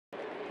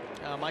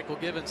Mychal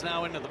Givens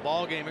now into the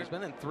ball game. He's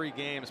been in 3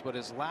 games, but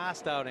his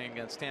last outing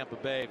against Tampa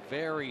Bay,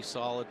 very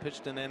solid.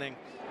 Pitched an inning.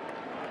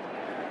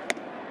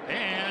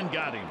 And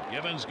got him.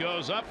 Givens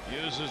goes up,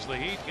 uses the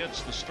heat,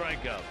 gets the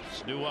strikeout.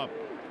 It's due up.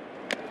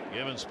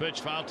 Givens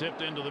pitch foul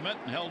tipped into the mitt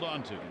and held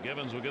on to.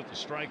 Givens will get the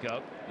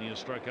strikeout. He has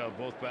struck out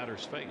both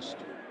batters faced.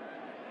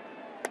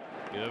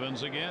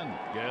 Givens again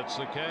gets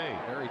the K.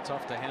 Very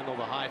tough to handle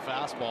the high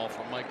fastball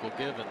from Mychal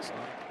Givens.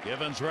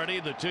 Givens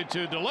ready, the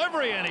 2-2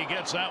 delivery, and he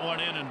gets that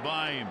one in and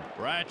by him.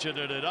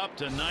 Ratcheted it up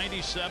to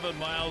 97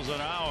 miles an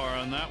hour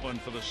on that one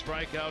for the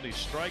strikeout. He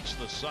strikes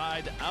the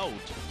side out.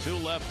 2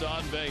 left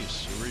on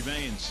base. He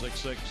remains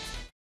 6-6.